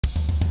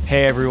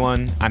Hey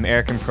everyone, I'm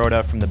Aric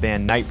Improta from the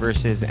band Night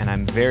Verses, and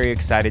I'm very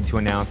excited to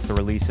announce the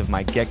release of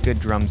my Get Good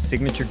Drums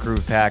signature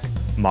groove pack,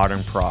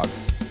 Modern Prog.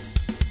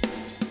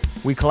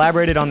 We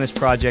collaborated on this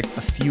project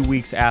a few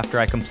weeks after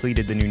I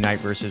completed the new Night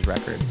Verses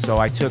record, so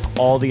I took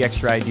all the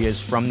extra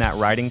ideas from that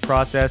writing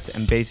process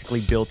and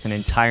basically built an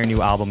entire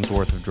new album's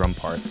worth of drum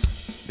parts.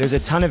 There's a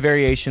ton of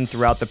variation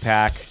throughout the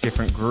pack,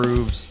 different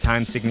grooves,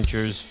 time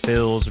signatures,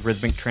 fills,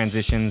 rhythmic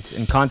transitions,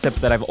 and concepts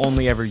that I've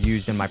only ever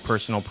used in my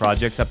personal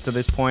projects up to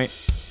this point,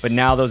 but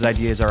now those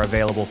ideas are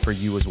available for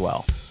you as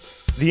well.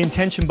 The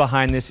intention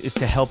behind this is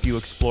to help you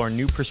explore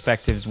new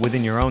perspectives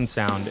within your own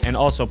sound and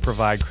also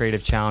provide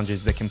creative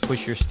challenges that can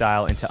push your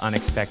style into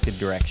unexpected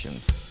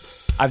directions.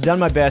 I've done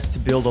my best to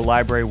build a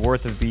library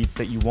worth of beats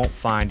that you won't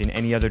find in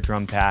any other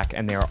drum pack,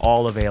 and they are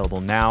all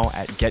available now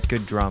at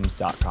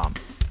getgooddrums.com.